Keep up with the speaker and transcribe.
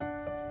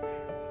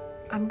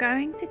I'm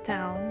going to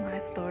tell my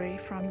story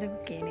from the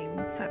beginning,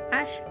 so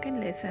as you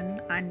can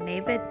listen, I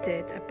never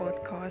did a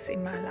podcast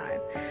in my life,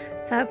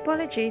 so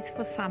apologies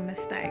for some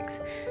mistakes.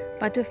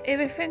 But with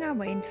everything I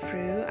went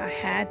through, I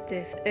had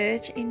this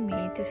urge in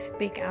me to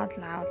speak out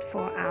loud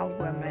for our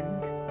women.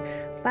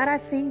 But I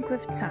think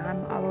with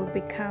time I will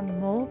become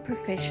more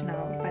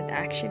professional, but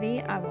actually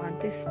I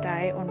want to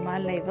stay on my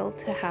level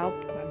to help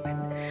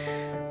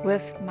women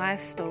with my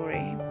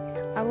story.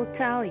 I will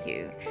tell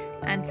you,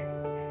 and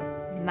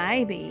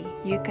maybe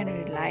you can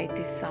relate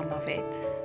to some of it.